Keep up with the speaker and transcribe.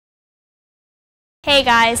Hey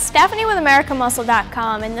guys, Stephanie with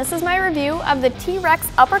AmericanMuscle.com, and this is my review of the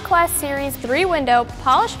T-Rex Upper Class Series 3-window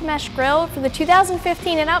polished mesh grille for the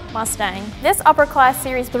 2015 and up Mustang. This Upper Class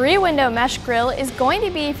Series 3-window mesh grille is going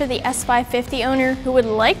to be for the S550 owner who would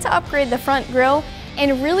like to upgrade the front grille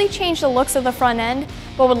and really change the looks of the front end,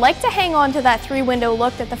 but would like to hang on to that 3-window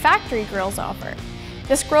look that the factory grilles offer.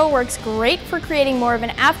 This grille works great for creating more of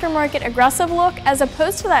an aftermarket aggressive look as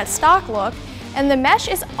opposed to that stock look, and the mesh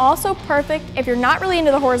is also perfect if you're not really into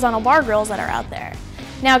the horizontal bar grills that are out there.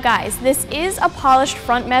 Now guys, this is a polished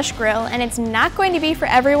front mesh grille and it's not going to be for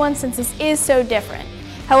everyone since this is so different.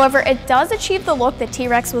 However, it does achieve the look that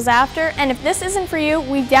T-Rex was after, and if this isn't for you,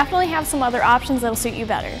 we definitely have some other options that'll suit you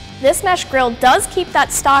better. This mesh grille does keep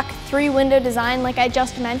that stock 3-window design like I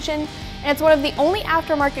just mentioned, and it's one of the only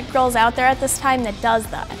aftermarket grills out there at this time that does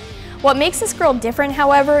that. What makes this grille different,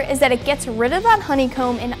 however, is that it gets rid of that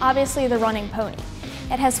honeycomb and obviously the running pony.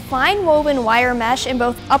 It has fine woven wire mesh, and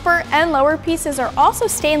both upper and lower pieces are also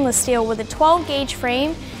stainless steel with a 12-gauge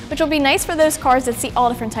frame, which will be nice for those cars that see all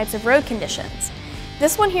different types of road conditions.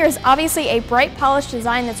 This one here is obviously a bright polished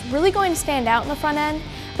design that's really going to stand out in the front end,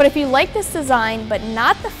 but if you like this design but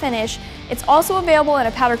not the finish, it's also available in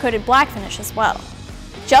a powder-coated black finish as well.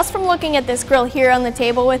 Just from looking at this grille here on the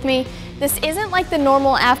table with me, this isn't like the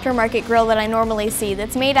normal aftermarket grille that I normally see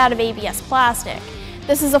that's made out of ABS plastic.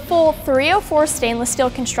 This is a full 304 stainless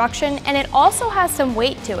steel construction, and it also has some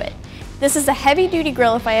weight to it. This is a heavy duty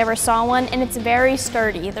grille if I ever saw one, and it's very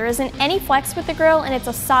sturdy. There isn't any flex with the grille and it's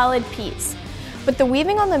a solid piece. But the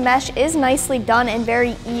weaving on the mesh is nicely done and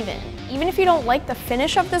very even. Even if you don't like the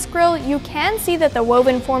finish of this grille, you can see that the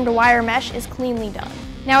woven formed wire mesh is cleanly done.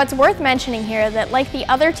 Now it's worth mentioning here that like the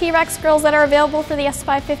other T-Rex grills that are available for the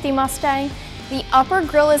S550 Mustang, the upper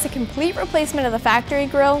grille is a complete replacement of the factory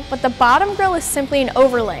grille, but the bottom grille is simply an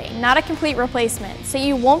overlay, not a complete replacement, so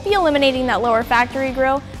you won't be eliminating that lower factory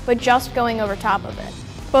grille, but just going over top of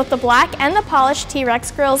it. Both the black and the polished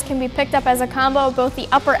T-Rex grills can be picked up as a combo of both the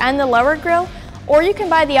upper and the lower grille, or you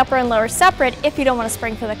can buy the upper and lower separate if you don't want to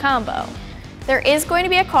spring for the combo. There is going to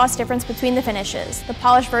be a cost difference between the finishes. The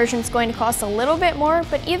polished version is going to cost a little bit more,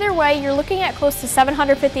 but either way, you're looking at close to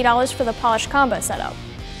 $750 for the polished combo setup.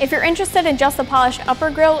 If you're interested in just the polished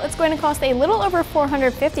upper grille, it's going to cost a little over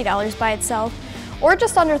 $450 by itself, or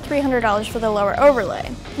just under $300 for the lower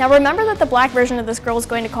overlay. Now remember that the black version of this grille is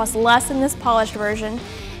going to cost less than this polished version,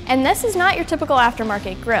 and this is not your typical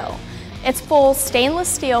aftermarket grille. It's full stainless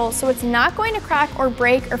steel, so it's not going to crack or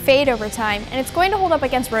break or fade over time, and it's going to hold up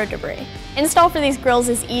against road debris. Install for these grills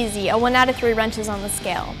is easy, a 1 out of 3 wrenches on the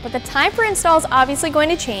scale, but the time for install is obviously going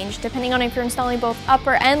to change depending on if you're installing both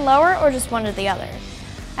upper and lower or just one or the other.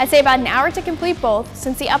 I'd say about an hour to complete both,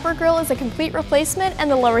 since the upper grille is a complete replacement and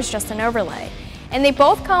the lower is just an overlay, and they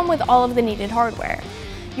both come with all of the needed hardware.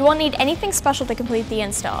 You won't need anything special to complete the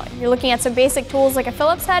install. You're looking at some basic tools like a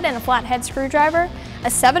Phillips head and a flathead screwdriver, a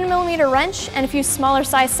 7mm wrench, and a few smaller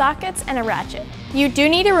size sockets and a ratchet. You do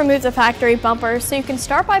need to remove the factory bumper, so you can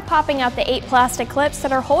start by popping out the 8 plastic clips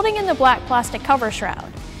that are holding in the black plastic cover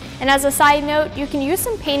shroud. And as a side note, you can use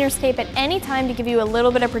some painter's tape at any time to give you a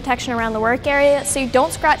little bit of protection around the work area so you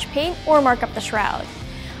don't scratch paint or mark up the shroud.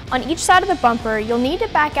 On each side of the bumper, you'll need to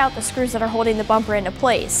back out the screws that are holding the bumper into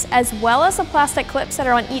place, as well as the plastic clips that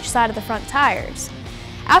are on each side of the front tires.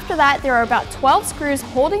 After that, there are about 12 screws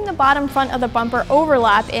holding the bottom front of the bumper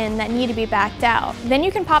overlap in that need to be backed out. Then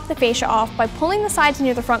you can pop the fascia off by pulling the sides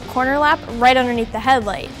near the front corner lap right underneath the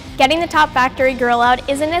headlight. Getting the top factory grille out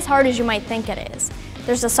isn't as hard as you might think it is.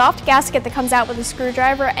 There's a soft gasket that comes out with a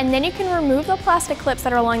screwdriver, and then you can remove the plastic clips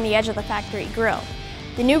that are along the edge of the factory grille.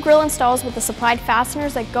 The new grille installs with the supplied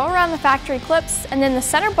fasteners that go around the factory clips, and then the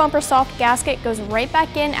center bumper soft gasket goes right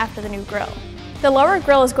back in after the new grille. The lower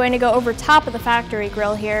grille is going to go over top of the factory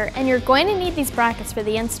grille here, and you're going to need these brackets for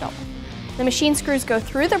the install. The machine screws go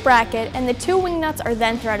through the bracket, and the 2 wing nuts are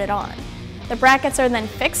then threaded on. The brackets are then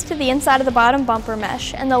fixed to the inside of the bottom bumper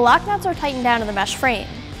mesh, and the lock nuts are tightened down to the mesh frame.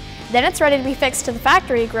 Then it's ready to be fixed to the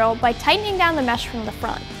factory grille by tightening down the mesh from the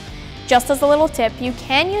front. Just as a little tip, you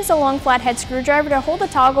can use a long flathead screwdriver to hold the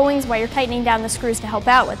toggle wings while you're tightening down the screws to help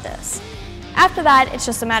out with this. After that, it's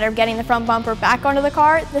just a matter of getting the front bumper back onto the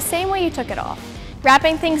car the same way you took it off.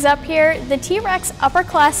 Wrapping things up here, the T-Rex Upper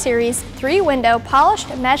Class Series 3-window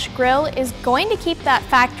polished mesh grille is going to keep that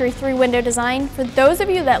factory 3-window design for those of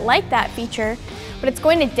you that like that feature, but it's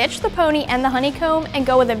going to ditch the pony and the honeycomb and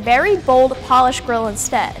go with a very bold polished grille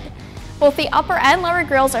instead. Both the upper and lower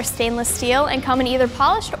grills are stainless steel and come in either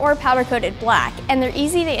polished or powder-coated black, and they're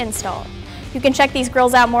easy to install. You can check these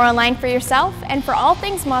grills out more online for yourself, and for all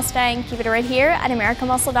things Mustang, keep it right here at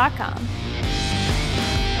AmericanMuscle.com.